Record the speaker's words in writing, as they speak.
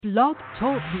Blog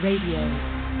Talk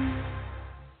Radio.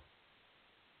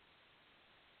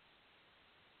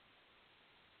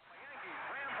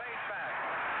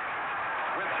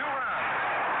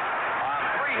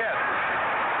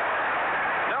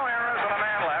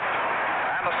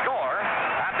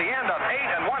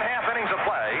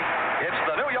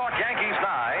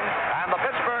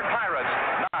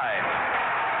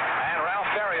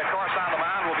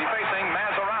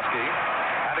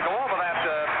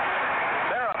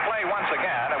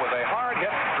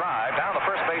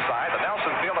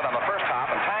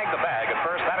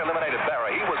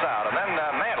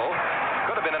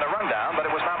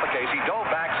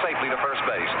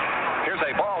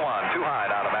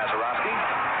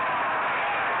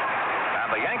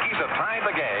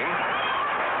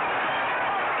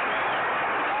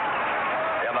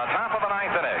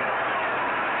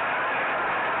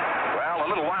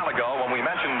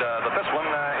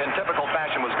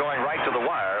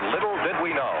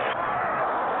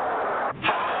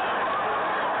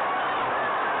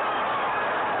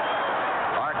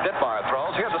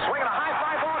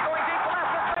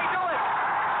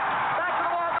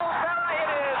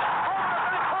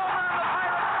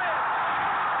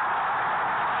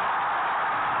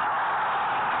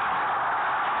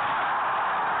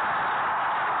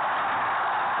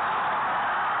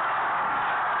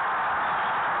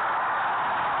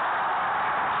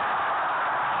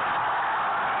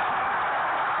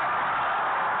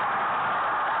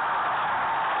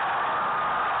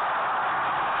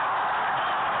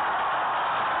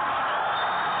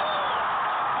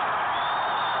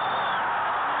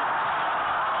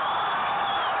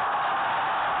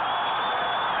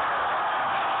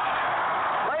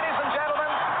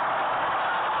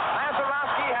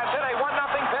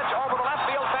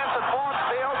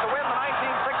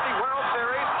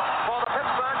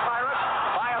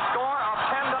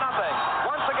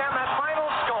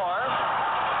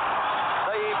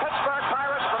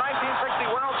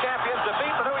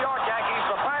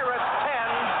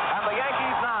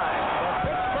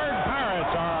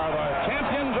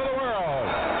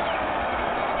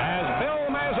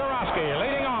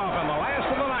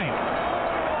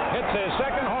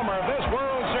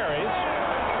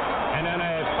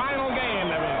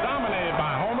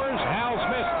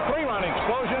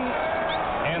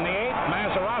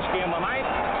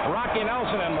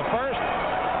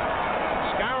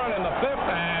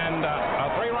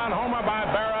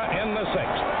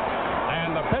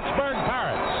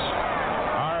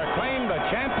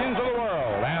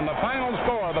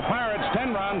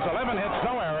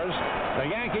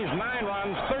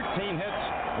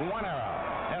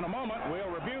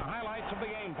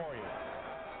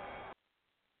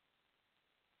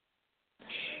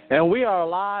 And we are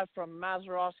live from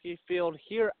Mazeroski Field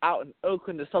here out in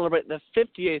Oakland to celebrate the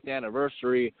 58th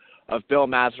anniversary of Bill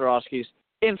Mazeroski's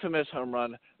infamous home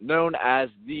run, known as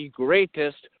the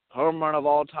greatest home run of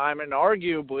all time and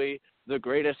arguably the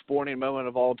greatest sporting moment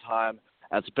of all time,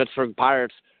 as the Pittsburgh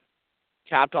Pirates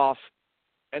capped off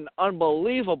an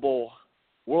unbelievable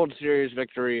World Series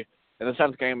victory in the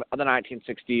 7th game of the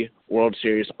 1960 World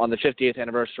Series on the 50th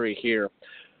anniversary here.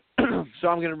 So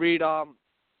I'm going to read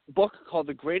book called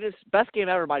The Best Game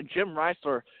Ever by Jim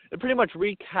Reisler. It pretty much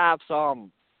recaps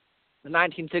the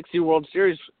 1960 World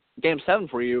Series Game 7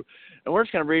 for you. And we're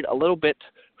just going to read a little bit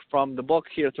from the book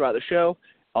here throughout the show,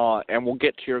 and we'll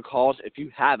get to your calls if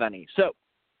you have any. So,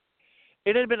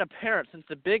 it had been apparent since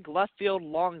the big left field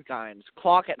long guns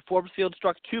clock at Forbes Field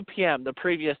struck 2 p.m. the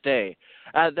previous day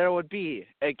there would be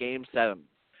a Game 7.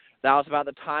 That was about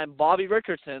the time Bobby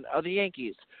Richardson of the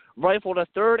Yankees rifled a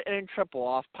third-inning triple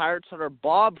off Pirates hitter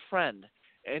Bob Friend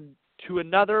into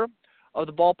another of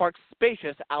the ballpark's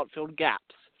spacious outfield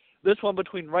gaps, this one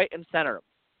between right and center.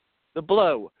 The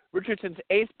blow, Richardson's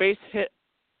eighth base hit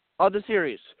of the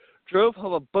series, drove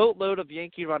home a boatload of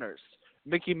Yankee runners,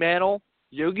 Mickey Mantle,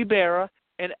 Yogi Berra,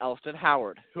 and Elston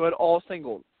Howard, who had all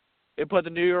singled. It put the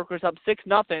New Yorkers up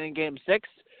 6-0 in Game 6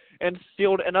 and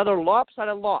sealed another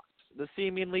lopsided loss to the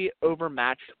seemingly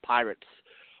overmatched Pirates.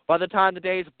 By the time the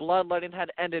day's bloodletting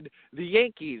had ended, the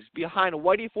Yankees, behind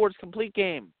Whitey Ford's complete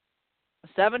game,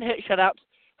 7-hit shutouts,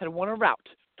 had won a rout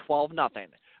 12-0.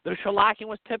 The shellacking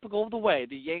was typical of the way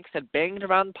the Yanks had banged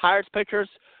around the Pirates pitchers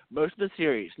most of the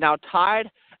series, now tied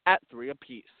at 3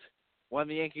 apiece. When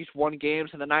the Yankees won games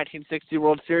in the 1960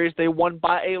 World Series, they won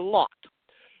by a lot.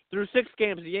 Through 6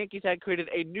 games, the Yankees had created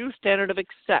a new standard of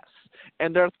success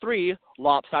in their 3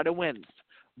 lopsided wins,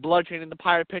 bludgeoning the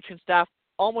Pirate pitching staff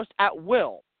almost at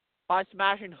will by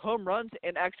smashing home runs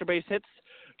and extra base hits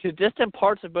to distant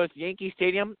parts of both Yankee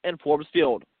Stadium and Forbes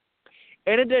Field.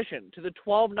 In addition to the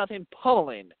 12-0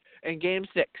 pummeling in Game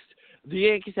 6, The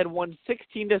Yankees had won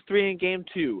 16-3 in Game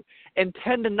 2 and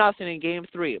 10-0 in Game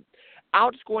 3,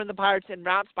 outscoring the Pirates in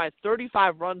routes by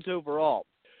 35 runs overall.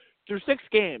 Through 6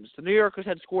 games, the New Yorkers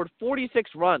had scored 46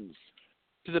 runs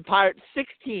to the Pirates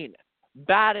 16,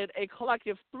 batted a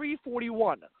collective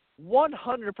 .341,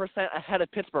 100% ahead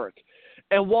of Pittsburgh,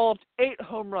 and walloped 8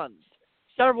 home runs,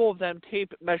 several of them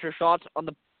tape measure shots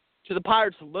to the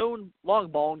Pirates' lone long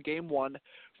ball in Game 1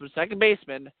 from second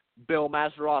baseman Bill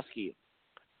Mazeroski.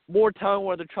 More telling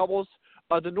were the troubles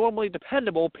of the normally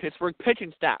dependable Pittsburgh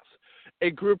pitching staff, a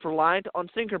group reliant on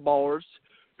sinker ballers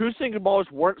whose sinker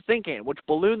ballers weren't sinking, which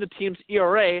ballooned the team's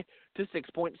ERA to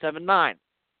 6.79.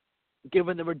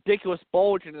 Given the ridiculous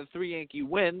bulge in the 3 Yankee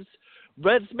wins,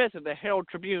 Red Smith of the Herald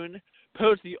Tribune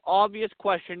posed the obvious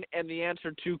question and the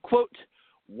answer to, quote,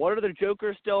 "What are the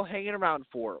Jokers still hanging around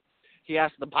for?" He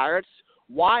asked the Pirates,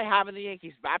 "Why haven't the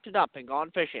Yankees wrapped it up and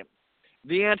gone fishing?"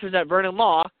 The answer is that Vernon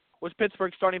Law was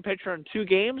Pittsburgh's starting pitcher in 2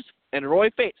 games, and Roy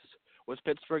Fates was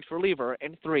Pittsburgh's reliever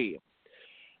in 3.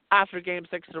 After Game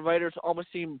 6, the writers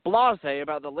almost seemed blasé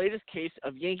about the latest case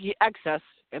of Yankee excess,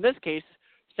 in this case,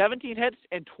 17 hits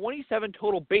and 27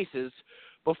 total bases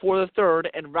before the third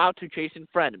en route to chasing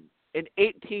Fred, an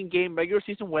 18-game regular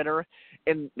season winner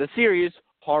in the series'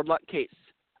 hard luck case.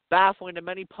 Baffling to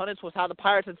many pundits was how the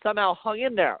Pirates had somehow hung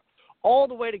in there all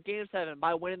the way to Game 7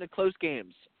 by winning the close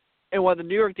games, in what the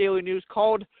New York Daily News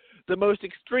called the most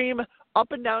extreme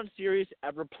up-and-down series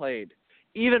ever played.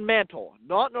 Even Mantle,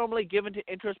 not normally given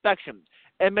to introspection,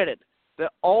 admitted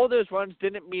that all those runs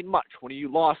didn't mean much when you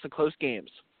lost the close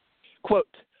games.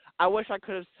 Quote, "I wish I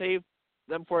could have saved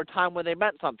them for a time when they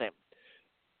meant something,"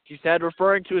 he said,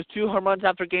 referring to his 2 home runs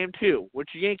after Game 2,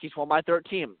 which the Yankees won by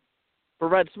 13. For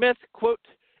Red Smith, quote,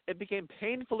 "It became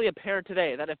painfully apparent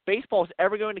today that if baseball is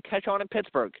ever going to catch on in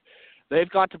Pittsburgh, they've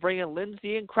got to bring in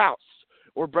Lindsey and Krause,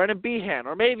 or Brennan Behan,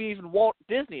 or maybe even Walt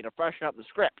Disney to freshen up the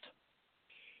script."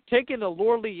 Taking the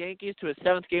lordly Yankees to a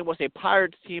 7th game was a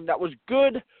Pirates team that was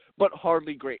good, but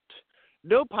hardly great.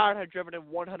 No Pirate had driven in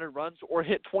 100 runs or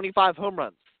hit 25 home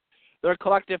runs. Their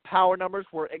collective power numbers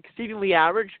were exceedingly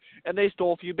average, and they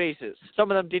stole a few bases.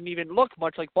 Some of them didn't even look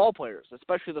much like ball players,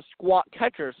 especially the squat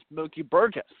catcher, Smokey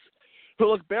Burgess, who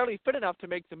looked barely fit enough to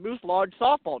make the Moose Lodge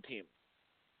softball team.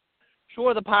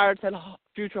 Sure, the Pirates had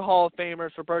future Hall of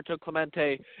Famers Roberto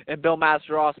Clemente and Bill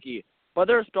Mazeroski, but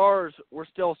their stars were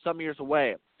still some years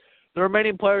away. The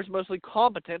remaining players mostly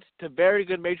competent to very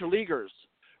good major leaguers,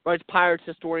 writes Pirates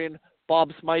historian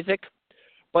Bob Smizek,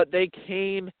 but they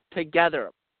came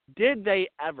together. Did they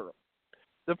ever?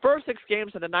 The first 6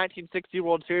 games of the 1960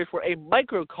 World Series were a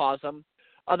microcosm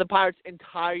of the Pirates'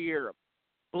 entire year.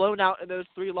 Blown out in those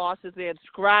 3 losses, they had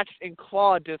scratched and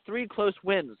clawed to 3 close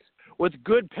wins with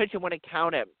good pitching when it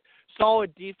counted,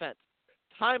 solid defense,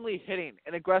 timely hitting,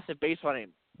 and aggressive base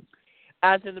running.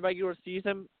 As in the regular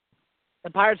season,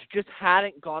 the Pirates just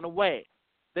hadn't gone away.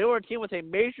 They were a team with a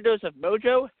major dose of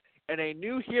mojo and a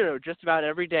new hero just about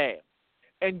every day.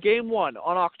 In Game 1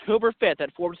 on October 5th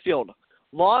at Forbes Field,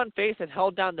 Law and Face had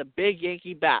held down the big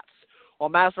Yankee bats,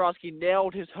 while Mazeroski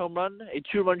nailed his home run, a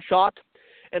 2-run shot,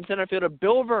 and center fielder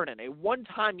Bill Vernon, a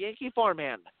one-time Yankee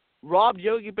farmhand, robbed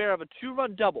Yogi Berra of a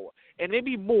 2-run double, and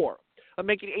maybe more, of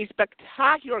making a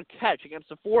spectacular catch against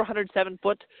the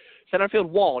 407-foot center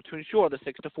field wall to ensure the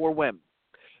 6-4 win.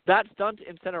 "That stunt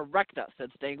in center wrecked us,"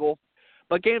 said Stengel.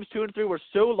 But Games 2 and 3 were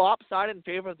so lopsided in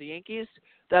favor of the Yankees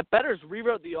that bettors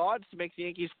rewrote the odds to make the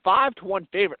Yankees 5-1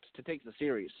 favorites to take the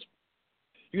series.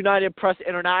 United Press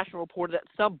International reported that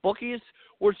some bookies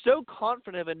were so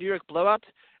confident of a New York blowout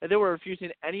that they were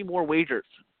refusing any more wagers.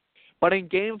 But in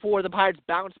Game 4, the Pirates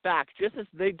bounced back just as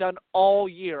they'd done all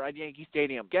year at Yankee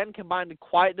Stadium, again combined to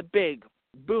quiet the big,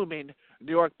 booming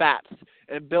New York bats,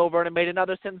 and Bill Vernon made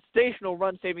another sensational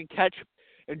run-saving catch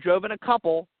and drove in a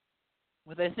couple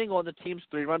with a single in the team's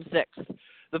 3-run 6th.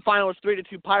 The final was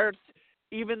 3-2 Pirates,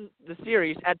 even the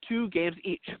series at 2 games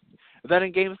each. Then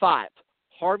in Game 5,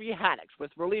 Harvey Haddix,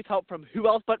 with relief help from who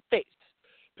else but Face,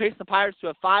 paced the Pirates to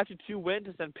a 5-2 win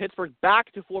to send Pittsburgh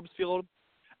back to Forbes Field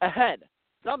ahead,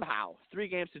 somehow,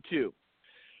 3-2.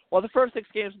 While the first 6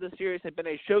 games of the series had been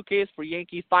a showcase for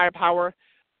Yankee firepower,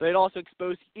 they had also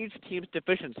exposed each team's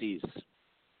deficiencies.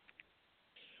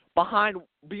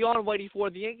 Beyond waiting for,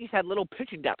 the Yankees had little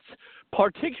pitching depth,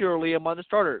 particularly among the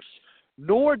starters.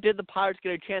 Nor did the Pirates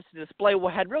get a chance to display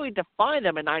what had really defined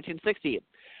them in 1960,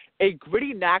 a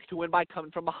gritty knack to win by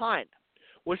coming from behind,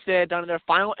 which they had done in their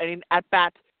final inning at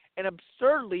bat an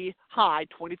absurdly high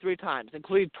 23 times,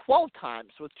 including 12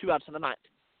 times with 2 outs in the 9th.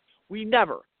 "We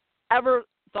never, ever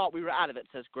thought we were out of it,"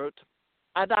 says Grote.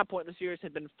 At that point, the series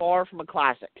had been far from a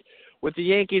classic, with the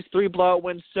Yankees' 3 blowout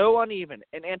wins so uneven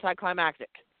and anticlimactic.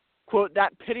 Quote,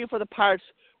 "That pity for the Pirates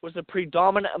was the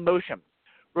predominant emotion,"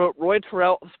 wrote Roy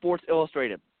Terrell of Sports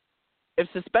Illustrated.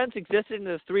 If suspense existed in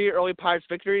the 3 early Pirates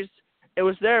victories, it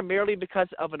was there merely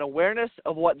because of an awareness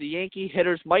of what the Yankee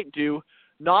hitters might do,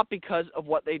 not because of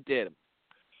what they did.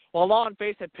 While Law and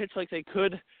Face had pitched like they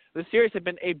could, the series had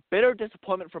been a bitter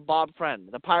disappointment for Bob Friend,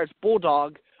 the Pirates'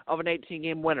 bulldog of an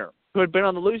 18-game winner, who had been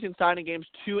on the losing side in games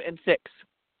 2 and 6.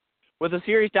 With the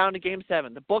series down to Game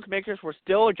 7, the bookmakers were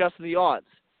still adjusting the odds,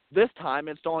 this time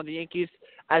installing the Yankees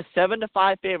as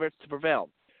 7-5 favorites to prevail.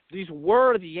 These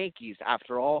were the Yankees,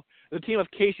 after all, the team of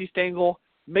Casey Stengel,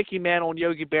 Mickey Mantle, and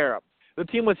Yogi Berra, the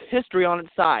team with history on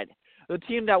its side, the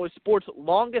team that was sports'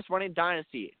 longest-running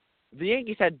dynasty. The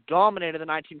Yankees had dominated the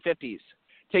 1950s,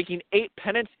 taking 8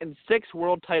 pennants and 6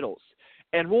 world titles,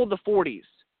 and ruled the 40s,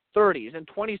 30s, and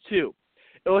 20s too.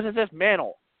 It was as if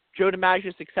Mantle, Joe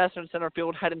DiMaggio's successor in center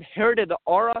field, had inherited the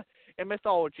aura and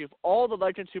mythology of all the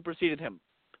legends who preceded him.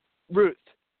 Ruth,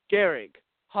 Gehrig,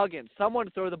 Huggins, someone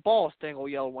throw the ball, Stengel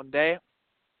yelled one day,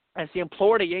 as he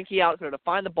implored a Yankee outfielder to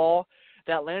find the ball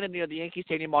that landed near the Yankee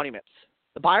Stadium monuments.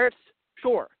 The Pirates?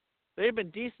 Sure. They had been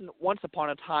decent once upon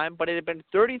a time, but it had been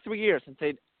 33 years since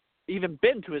they'd even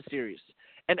been to a series,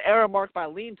 an era marked by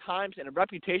lean times and a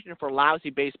reputation for lousy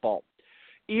baseball.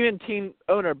 Even team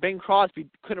owner Bing Crosby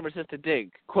couldn't resist a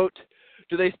dig. Quote,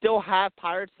 "Do they still have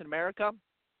Pirates in America?"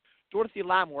 Dorothy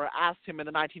Lamour asked him in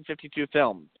the 1952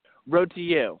 film, "Road to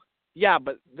You." "Yeah,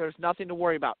 but there's nothing to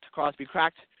worry about," Crosby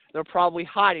cracked. "They're probably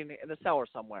hiding in the cellar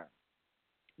somewhere."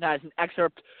 That is an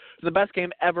excerpt from the best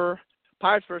game ever,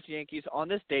 Pirates vs. Yankees, on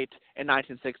this date in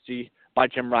 1960 by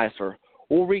Jim Reiser.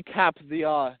 We'll recap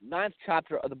the 9th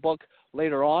chapter of the book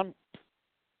later on.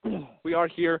 We are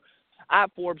here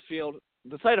at Forbes Field,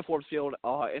 the site of Forbes Field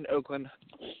in Oakland,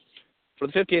 for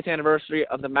the 50th anniversary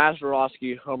of the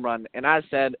Mazeroski home run. And as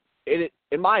said, it,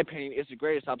 in my opinion, is the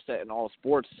greatest upset in all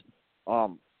sports.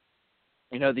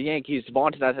 The Yankees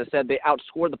vaunted, as I said, they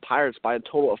outscored the Pirates by a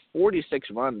total of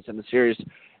 46 runs in the series,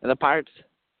 and the Pirates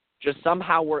just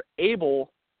somehow were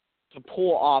able to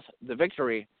pull off the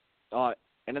victory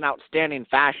in an outstanding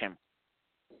fashion.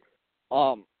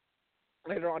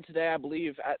 Later on today, I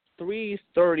believe at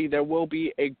 3:30, there will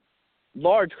be a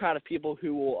large crowd of people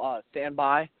who will stand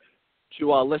by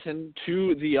to listen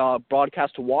to the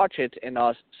broadcast, to watch it, and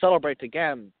celebrate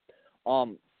again.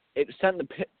 It sent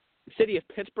the city of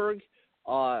Pittsburgh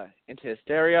into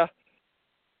hysteria,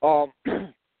 and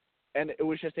it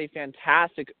was just a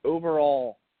fantastic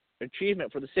overall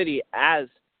achievement for the city, as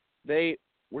they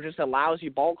were just a lousy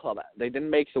ball club. They didn't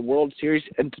make the World Series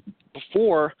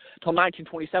before till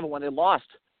 1927, when they lost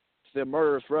to the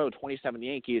Murderers Row 27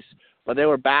 Yankees. But they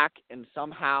were back, and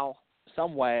somehow,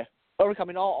 some way,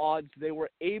 overcoming all odds, they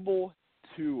were able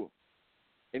to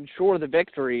ensure the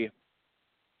victory,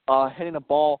 hitting a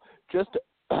ball just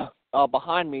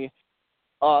behind me,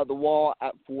 the wall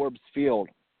at Forbes Field.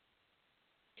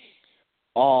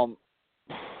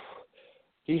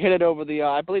 He hit it over the,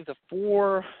 I believe, the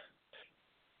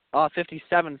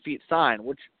 457 feet sign,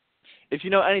 which, if you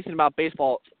know anything about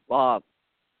baseball,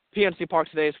 PNC Park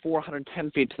today is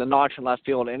 410 feet to the notch in left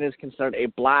field, and it is considered a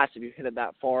blast if you hit it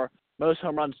that far. Most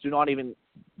home runs do not even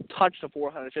touch the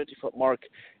 450-foot mark.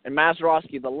 And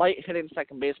Mazeroski, the light-hitting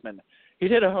second baseman, he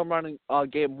hit a home run in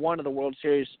Game 1 of the World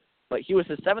Series, but he was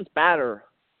the 7th batter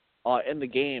in the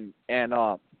game. And,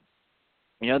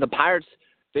 the Pirates,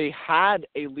 they had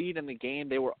a lead in the game.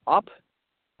 They were up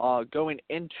going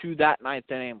into that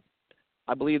 9th inning.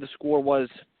 I believe the score was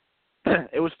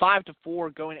it was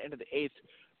 5-4 going into the 8th,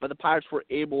 but the Pirates were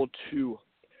able to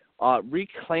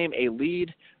reclaim a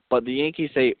lead. But the Yankees,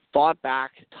 they fought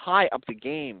back, tie up the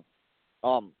game,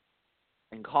 and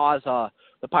cause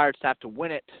the Pirates to have to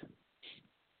win it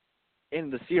in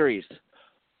the series.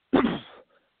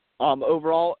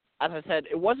 Overall, as I said,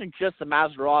 it wasn't just the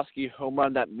Mazeroski home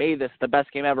run that made this the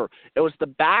best game ever. It was the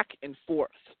back and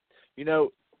forth.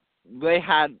 They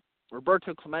had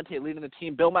Roberto Clemente leading the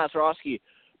team, Bill Mazeroski.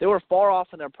 They were far off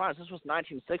in their primes. This was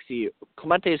 1960.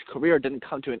 Clemente's career didn't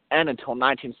come to an end until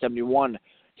 1971.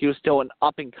 He was still an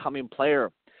up-and-coming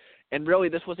player. And really,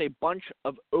 this was a bunch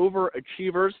of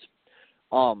overachievers.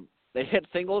 They hit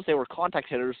singles. They were contact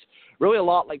hitters, really a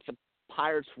lot like the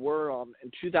Pirates were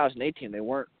in 2018. They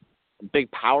weren't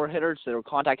big power hitters. They were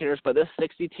contact hitters. But this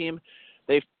 60 team,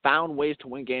 they found ways to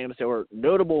win games. They were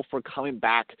notable for coming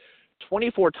back.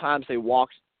 24 times they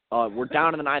walked, were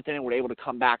down in the 9th inning, were able to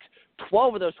come back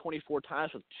 12 of those 24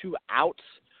 times with 2 outs.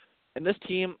 And this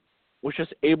team was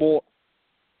just able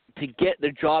to get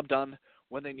the job done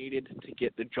when they needed to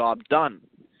get the job done.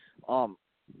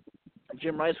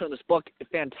 Jim Rice wrote this book, a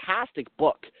fantastic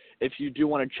book if you do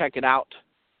want to check it out.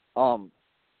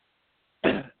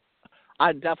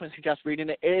 I definitely suggest reading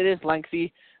it. It is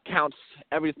lengthy, counts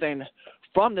everything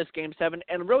from this Game 7,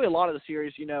 and really a lot of the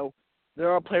series,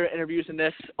 there are player interviews in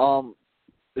this.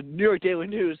 The New York Daily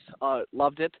News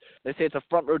loved it. They say it's a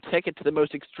front row ticket to the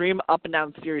most extreme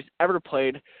up-and-down series ever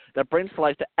played that brings to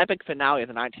life the epic finale of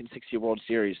the 1960 World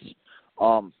Series. It's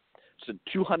a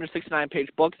 269-page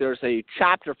book. There's a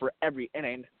chapter for every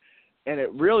inning, and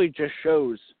it really just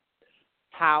shows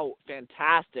how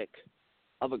fantastic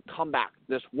of a comeback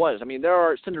this was. I mean, there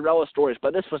are Cinderella stories,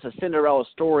 but this was a Cinderella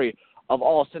story of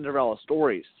all Cinderella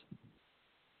stories.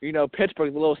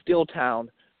 Pittsburgh, the little steel town,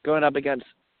 going up against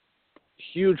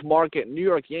huge market New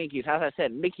York Yankees. As I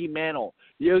said, Mickey Mantle,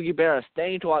 Yogi Berra,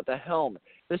 Stangel at the helm.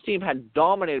 This team had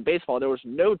dominated baseball. There was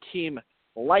no team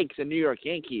like the New York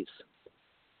Yankees.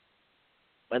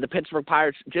 And the Pittsburgh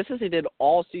Pirates, just as they did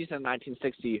all season in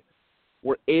 1960,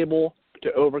 were able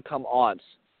to overcome odds.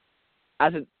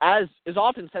 As is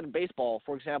often said in baseball,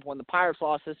 for example, when the Pirates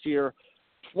lost this year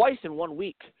twice in 1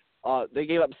 week, they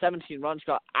gave up 17 runs,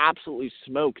 got absolutely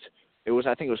smoked.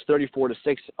 I think it was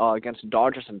 34-6 against the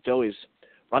Dodgers and Phillies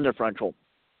run differential.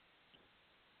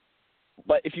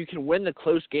 But if you can win the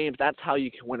close games, that's how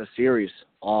you can win a series.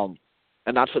 And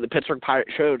that's what the Pittsburgh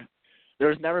Pirates showed.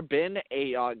 There's never been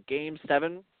a Game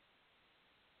 7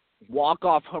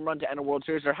 walk-off home run to end a World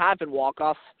Series. There have been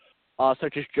walk-offs,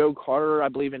 such as Joe Carter, I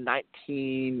believe, in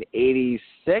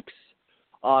 1986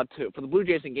 for the Blue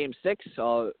Jays in Game 6.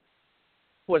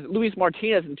 Luis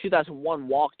Martinez in 2001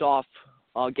 walked off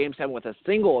Game 7 with a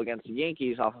single against the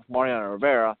Yankees off of Mariano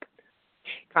Rivera.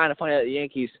 Kind of funny that the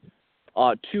Yankees,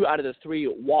 2 out of the 3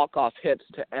 walk-off hits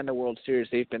to end the World Series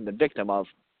they've been the victim of.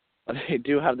 They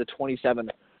do have the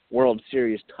 27 World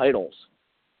Series titles.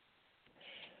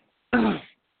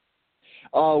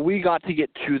 We got to get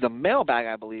to the mailbag,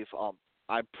 I believe.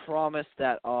 I promised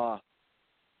that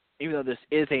even though this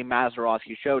is a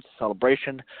Mazeroski show, it's a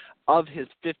celebration of his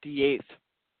 58th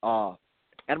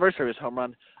anniversary of his home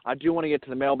run. I do want to get to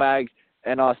the mailbag,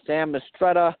 and Sam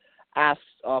Mistretta asked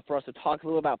for us to talk a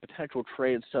little about potential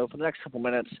trades. So for the next couple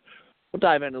minutes, we'll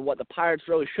dive into what the Pirates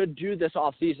really should do this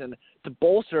offseason to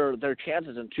bolster their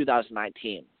chances in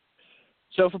 2019.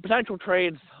 So for potential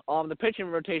trades, the pitching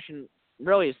rotation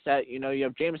really is set. You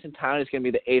have Jameson Town, who's going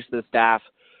to be the ace of the staff.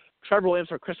 Trevor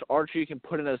Williams or Chris Archer, you can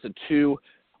put in as a 2.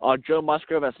 Joe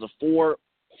Musgrove as the 4.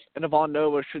 And Ivan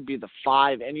Nova should be the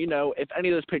 5. And, if any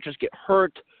of those pitchers get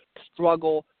hurt,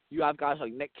 struggle, you have guys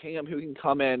like Nick Kingham who can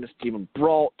come in, Stephen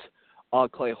Brault,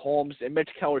 Clay Holmes, and Mitch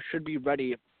Keller should be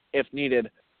ready if needed.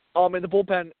 In the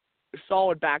bullpen,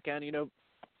 solid back end,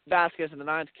 Vasquez in the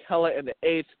 9th, Keller in the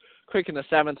 8th, Crick in the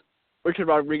 7th. Richard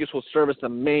Rodriguez will serve as the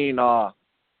main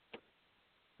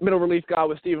middle relief guy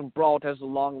with Stephen Brault as the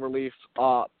long relief.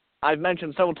 I've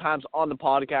mentioned several times on the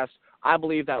podcast, I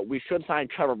believe that we should sign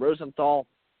Trevor Rosenthal.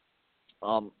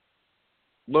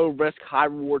 Low risk, high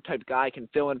reward type guy, can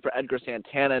fill in for Edgar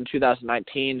Santana in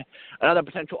 2019. Another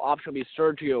potential option would be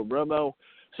Sergio Romo.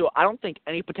 So I don't think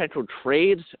any potential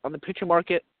trades on the pitching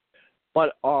market,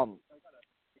 but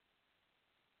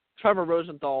Trevor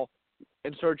Rosenthal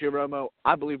and Sergio Romo,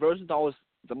 I believe Rosenthal is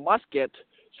the must get.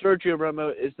 Sergio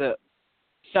Romo is the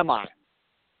semi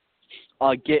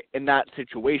get in that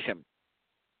situation.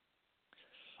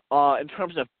 In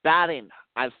terms of batting,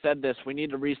 I've said this, we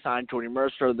need to re-sign Jordy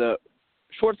Mercer. The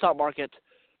shortstop market,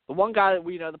 the one guy that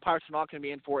we know the Pirates are not going to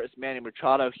be in for is Manny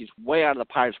Machado. He's way out of the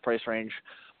Pirates' price range.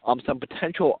 Some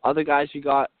potential other guys you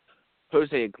got,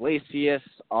 Jose Iglesias,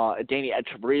 Danny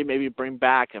Echeverria, maybe bring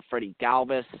back a Freddie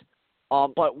Galvis.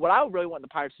 But what I would really want the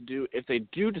Pirates to do if they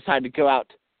do decide to go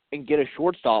out and get a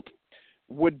shortstop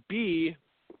would be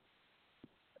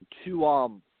to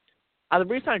either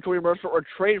re-sign Jordy Mercer or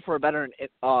trade for a veteran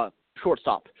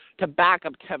shortstop to back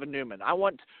up Kevin Newman. I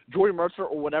want Jordy Mercer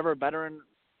or whatever veteran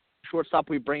shortstop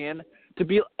we bring in to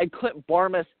be a Clint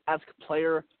Barmas-esque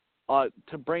player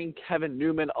to bring Kevin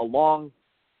Newman along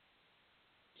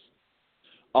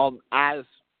as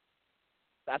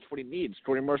that's what he needs.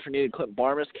 Jordy Mercer needed Clint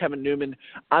Barmas. Kevin Newman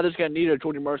either's going to need a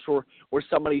Jordy Mercer or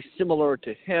somebody similar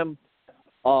to him.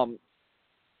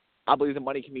 I believe the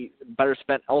money can be better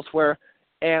spent elsewhere.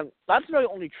 And that's really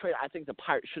the only trade I think the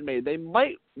Pirates should make. They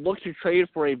might look to trade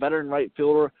for a veteran right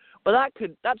fielder, but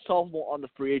that's solvable on the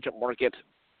free agent market,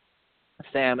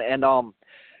 Sam. And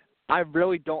I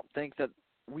really don't think that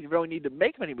we really need to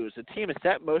make many moves. The team is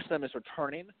set. Most of them is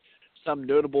returning. Some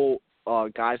notable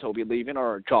guys that will be leaving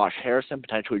are Josh Harrison,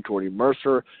 potentially Jordy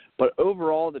Mercer. But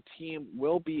overall, the team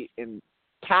will be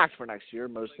intact for next year.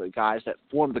 Most of the guys that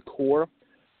formed the core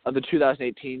of the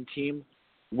 2018 team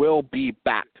will be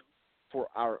back for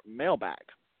our mailbag.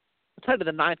 Let's head to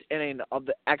the 9th inning of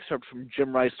the excerpt from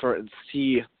Jim Reisler and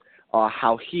see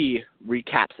how he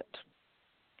recaps it.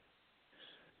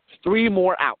 3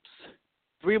 more outs.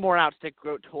 3 more outs, Dick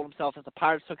Groat told himself as the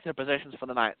Pirates took their positions for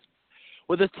the ninth.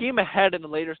 With his team ahead in the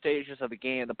later stages of the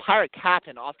game, the Pirate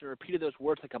captain often repeated those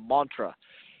words like a mantra,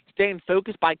 staying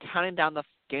focused by counting down the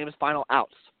game's final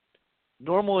outs.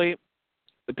 Normally,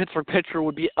 the Pittsburgh pitcher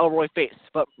would be Elroy Face,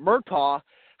 but Murtaugh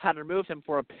had removed him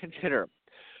for a pinch hitter.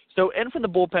 So in from the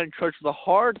bullpen church was the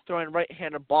hard-throwing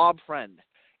right-hander Bob Friend,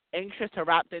 anxious to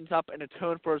wrap things up and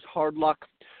atone for his hard luck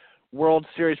World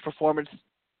Series performance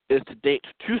is to date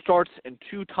 2 starts and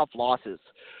 2 tough losses.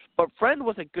 But Friend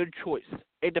was a good choice,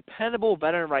 a dependable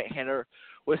veteran right-hander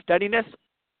with steadiness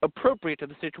appropriate to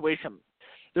the situation.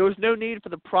 There was no need for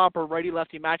the proper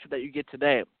righty-lefty matchup that you get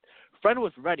today. Friend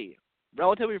was ready,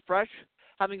 relatively fresh,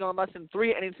 having gone less than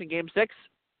 3 innings in Game 6,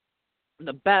 and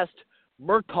the best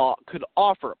Murtaugh could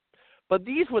offer. But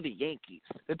these were the Yankees,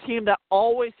 the team that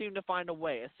always seemed to find a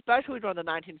way, especially during the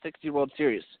 1960 World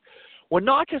Series, when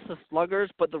not just the sluggers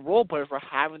but the role players were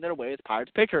having their way as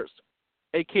Pirates pitchers.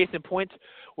 A case in point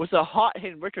was the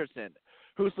hot-hitting Richardson,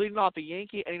 who was leading off the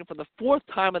Yankee inning for the 4th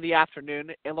time of the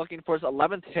afternoon and looking for his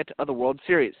 11th hit of the World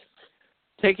Series.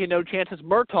 Taking no chances,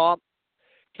 Murtaugh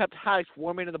kept Haddox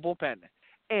warming in the bullpen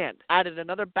and added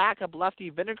another backup lefty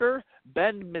vinegar,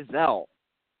 Ben Mizell.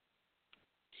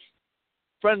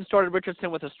 Friend started Richardson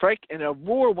with a strike, and a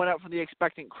roar went out from the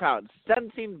expectant crowd,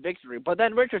 sensing victory. But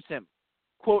then Richardson,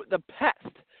 quote, the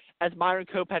pest, as Myron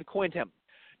Cope had coined him,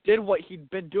 did what he'd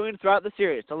been doing throughout the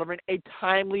series, delivering a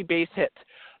timely base hit.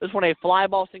 This one, a fly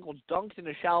ball single dunked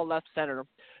into shallow left center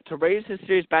to raise his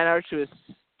series batting average to a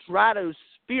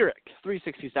stratospheric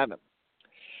 367.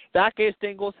 That gave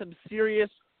Stengel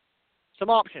some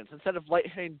options. Instead of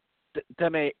light-hitting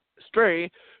Deme Stray,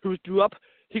 who drew up,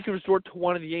 he could resort to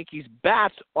one of the Yankees'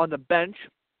 bats on the bench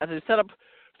as a setup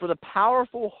for the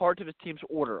powerful heart of his team's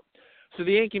order. So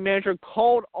the Yankee manager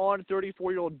called on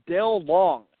 34-year-old Dale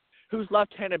Long, whose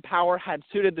left-handed power had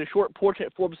suited the short porch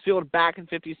at Forbes Field back in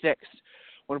 '56,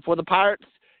 when for the Pirates,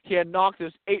 he had knocked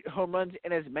those 8 home runs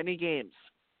in as many games.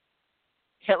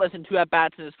 Hitless in 2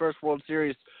 at-bats in his first World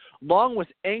Series, Long was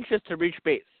anxious to reach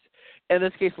base. In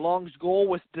this case, Long's goal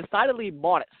was decidedly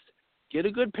modest. Get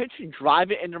a good pitch and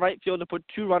drive it into right field to put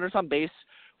 2 runners on base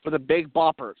for the big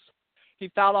boppers. He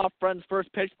fouled off Friend's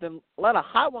first pitch, then let a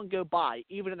high one go by,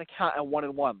 even in the count at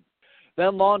 1-1.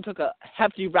 Then Long took a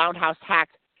hefty roundhouse hack,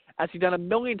 as he'd done a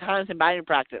million times in batting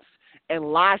practice,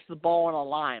 and lashed the ball on a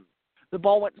line. The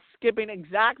ball went skipping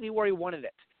exactly where he wanted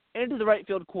it, into the right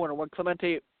field corner, where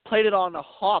Clemente played it on a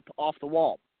hop off the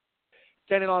wall.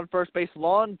 Standing on first base,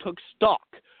 Long took stock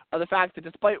of the fact that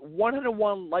despite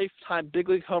 101 lifetime big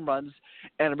league home runs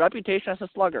and a reputation as a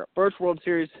slugger, first World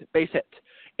Series base hit,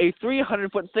 a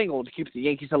 300-foot single to keep the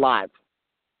Yankees alive.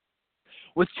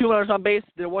 With 2 runners on base,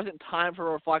 there wasn't time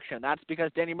for reflection. That's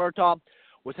because Danny Murtaugh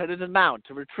was headed to the mound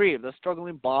to retrieve the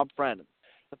struggling Bob Friend.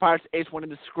 The Pirates ace wanted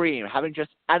to scream, having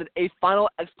just added a final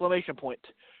exclamation point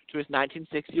to his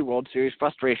 1960 World Series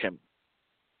frustration.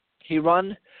 He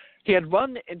had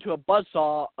run into a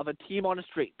buzzsaw of a team on a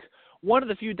streak, one of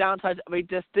the few downsides of a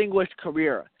distinguished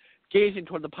career, gazing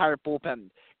toward the Pirate bullpen,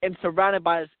 and surrounded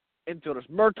by his infielders.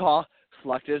 Murtaugh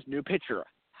selected his new pitcher,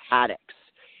 Haddox.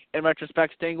 In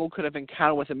retrospect, Stengel could have been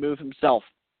counted with a move himself.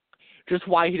 Just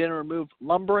why he didn't remove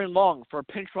lumbering Long for a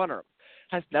pinch runner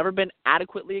has never been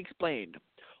adequately explained.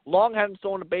 Long hadn't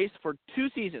stolen a base for 2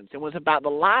 seasons and was about the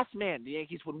last man the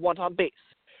Yankees would want on base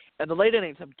in the late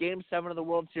innings of Game 7 of the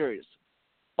World Series.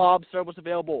 Bob Serb was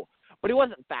available, but he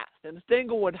wasn't fast, and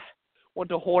Stengel would want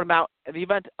to hold him out in the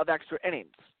event of extra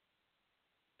innings.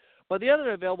 But the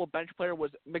other available bench player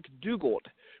was McDougald,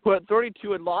 who at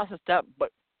 32 had lost a step,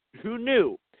 but who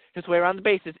knew his way around the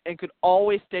bases and could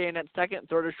always stay in at second,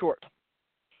 third, or short.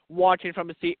 Watching from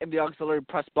his seat in the auxiliary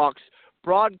press box,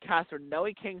 broadcaster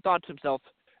Nellie King thought to himself,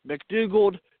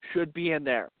 McDougald should be in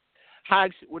there.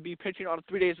 Haddox would be pitching on a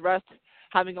 3 days rest,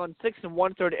 having gone 6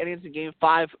 1/3 innings in Game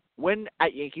 5 win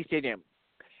at Yankee Stadium.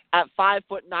 At 5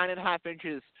 foot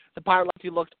 9.5 the Pirate lefty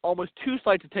looked almost too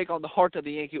slight to take on the heart of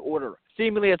the Yankee order,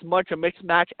 seemingly as much a mixed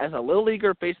match as a little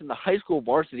leaguer facing the high school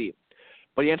varsity.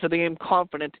 But he entered the game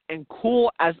confident and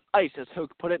cool as ice, as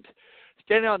Hoke put it,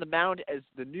 standing on the mound as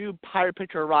the new Pirate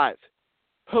pitcher arrived.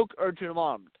 Hoke urged him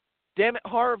on. Damn it,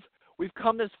 Harv, we've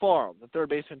come this far, the third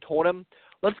baseman told him.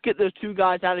 Let's get those 2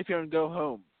 guys out of here and go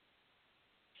home.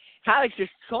 Haddox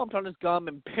just chomped on his gum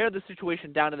and pared the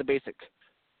situation down to the basic.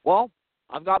 Well,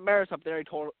 I've got Maris up there,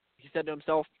 he said to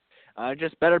himself. I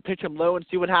just better pitch him low and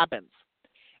see what happens.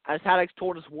 As Haddox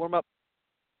took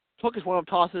his warm-up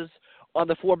tosses on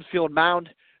the Forbes Field mound,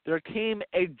 there came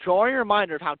a jarring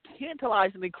reminder of how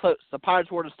tantalizingly close the Pirates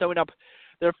were to sewing up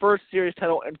their first series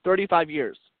title in 35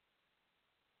 years.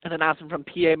 An announcement from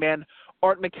PA man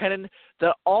Art McKinnon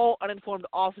that all uninformed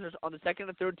officers on the second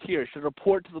and third tiers should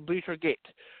report to the bleacher gate,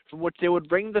 from which they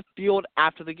would ring the field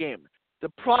after the game. The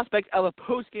prospect of a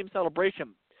post-game celebration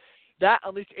that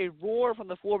unleashed a roar from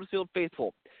the Forbes Field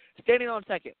faithful. Standing on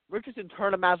second, Richardson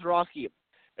turned to Mazeroski.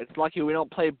 It's lucky we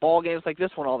don't play ball games like this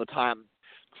one all the time.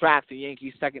 Cracked the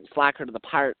Yankees' second slacker to the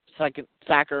Pirates' second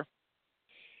sacker.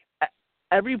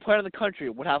 Every player in the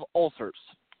country would have ulcers.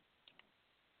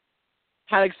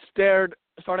 Haddock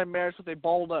started Maris with a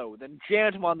ball low, then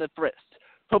jammed him on the wrist,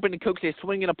 hoping to coax a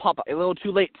swing and a pop a little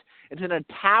too late, and then a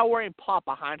towering pop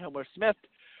behind Homer Smith,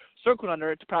 circled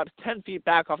under it to perhaps 10 feet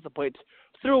back off the plate,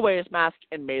 threw away his mask,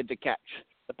 and made the catch.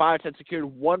 The Pirates had secured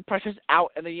one precious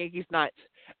out in the Yankees' ninth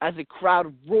as the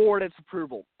crowd roared its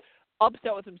approval.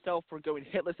 Upset with himself for going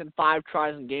hitless in 5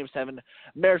 tries in Game 7,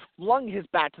 Maris flung his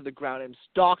bat to the ground and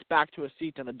stalked back to a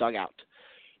seat in the dugout.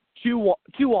 Two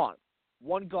on,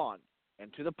 1 gone,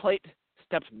 and to the plate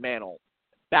stepped Mantle,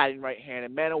 batting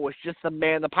right-handed. Mantle was just the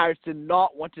man the Pirates did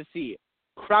not want to see.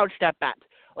 Crouched at bat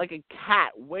like a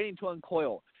cat waiting to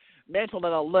uncoil. Mantle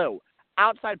let a low,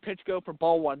 outside pitch go for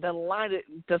ball 1, then lined it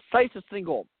decisive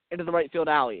single into the right field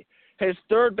alley. His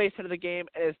third base hit of the game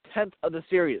and his 10th of the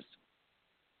series.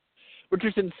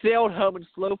 Richardson sailed home and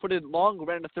slow-footed long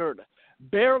ran to third,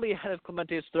 barely ahead of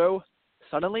Clemente's throw.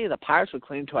 Suddenly, the Pirates would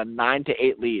cling to a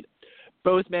 9-8 lead.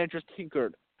 Both managers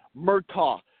tinkered.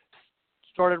 Murtaugh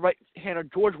started right-hander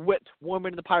George Witt warm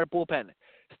into the Pirate bullpen.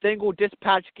 Stengel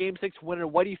dispatched Game 6 winner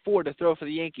Whitey Ford to throw for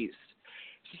the Yankees.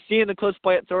 Seeing the close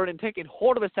play at third and taking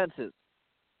hold of his senses,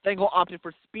 Stengel opted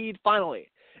for speed finally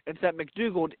and sent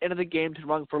McDougald into the game to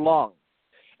run for long.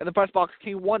 In the press box,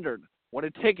 King wondered what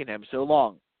had taken him so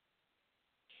long.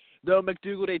 Though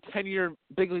McDougald, a 10-year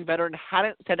big league veteran,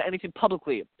 hadn't said anything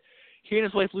publicly, he and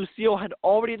his wife Lucille had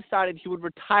already decided he would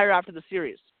retire after the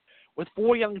series. With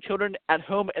 4 young children at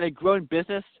home and a growing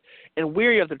business and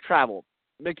weary of the travel,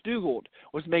 McDougald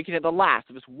was making it the last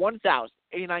of his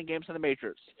 1,089 games in the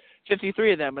majors,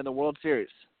 53 of them in the World Series.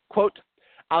 Quote,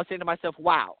 I was saying to myself,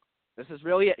 wow, this is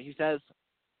really it, he says.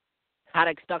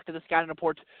 Haddock stuck to the scouting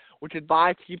report, which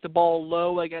advised to keep the ball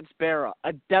low against Berra,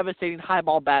 a devastating high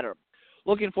ball batter.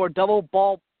 Looking for a double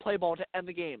play ball to end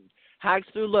the game. Haddock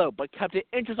threw low, but kept it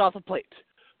inches off the plate,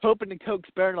 hoping to coax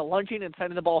Berra into lunging and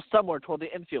sending the ball somewhere toward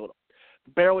the infield.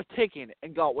 Berra was taken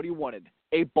and got what he wanted,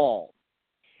 a ball.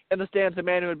 In the stands, the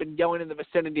man who had been yelling in the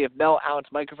vicinity of Mel Allen's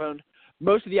microphone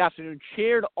most of the afternoon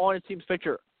cheered on his team's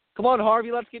pitcher. Come on,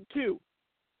 Harvey, let's get 2.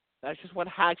 That's just what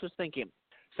Haddock was thinking,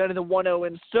 sending the 1-0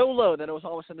 in so low that it was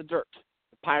almost in the dirt.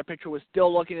 The Pirate pitcher was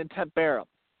still looking to tempt Berra,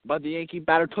 but the Yankee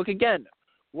batter took again,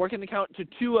 working the count to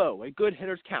 2-0, a good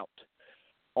hitter's count.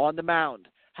 On the mound,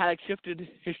 Haddock shifted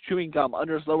his chewing gum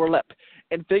under his lower lip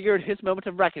and figured his moment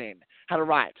of reckoning had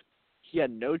arrived. He had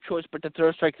no choice but to throw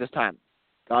a strike this time.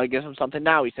 Gotta give him something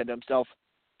now, he said to himself.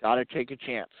 Gotta take a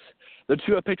chance. The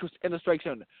 2-0 pitch was in the strike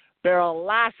zone. Berra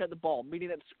lashed at the ball, meeting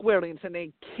it squarely and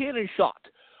sending a cannon shot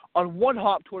on one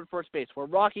hop toward first base, where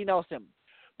Rocky Nelson,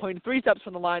 playing 3 steps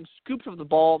from the line, scoops up the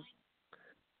ball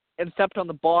and stepped on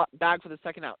the bag for the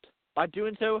second out. By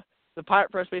doing so, the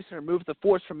Pirate first baseman removed the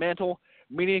force from Mantle,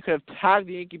 meaning he could have tagged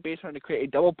the Yankee baseman to create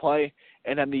a double play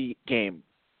and end the game.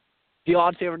 The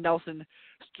odds favored Nelson,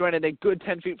 stranded a good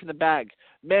 10 feet from the bag.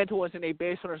 Mantle was in a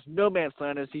base runner's no man's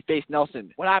land as he faced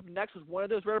Nelson. What happened next was one of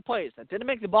those rare plays that didn't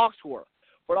make the box score,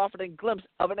 but offered a glimpse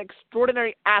of an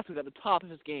extraordinary athlete at the top of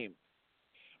his game.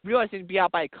 Realizing he'd be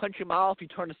out by a country mile if he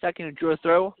turned to second and drew a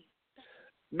throw,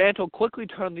 Mantle quickly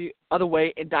turned the other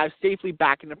way and dived safely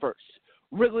back into first,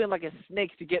 wriggling like a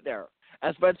snake to get there,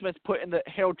 as Red Smith put in the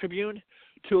Herald Tribune,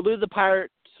 to elude the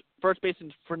Pirates' first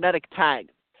baseman's frenetic tag.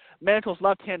 Mantle's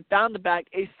left hand found the bag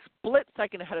a split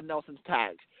second ahead of Nelson's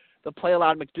tag. The play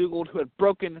allowed McDougald, who had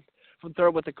broken from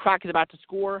third with the crack he's about to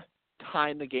score,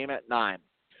 tying the game at 9.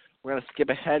 We're going to skip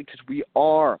ahead because we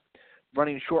are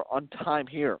running short on time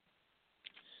here.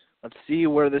 Let's see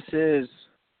where this is.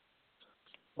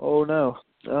 Oh, no.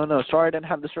 Oh, no. Sorry I didn't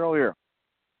have this earlier.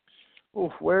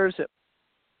 Oh, where is it?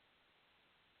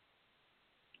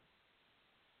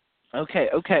 Okay.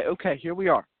 Here we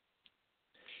are.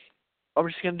 I'm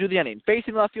just going to do the ending.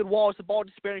 Facing the left field wall as the ball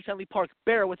disappeared in Shenley Park,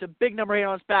 Berra with a big number 8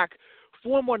 on his back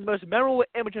formed one of the most memorable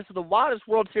images of the wildest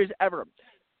World Series ever.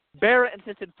 Berra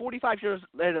insisted 45 years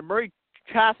later, Murray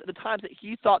Chass at the times that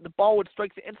he thought the ball would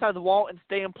strike the inside of the wall and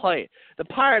stay in play. The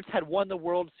Pirates had won the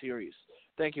World Series.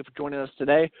 Thank you for joining us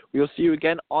today. We will see you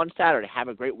again on Saturday. Have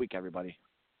a great week, everybody.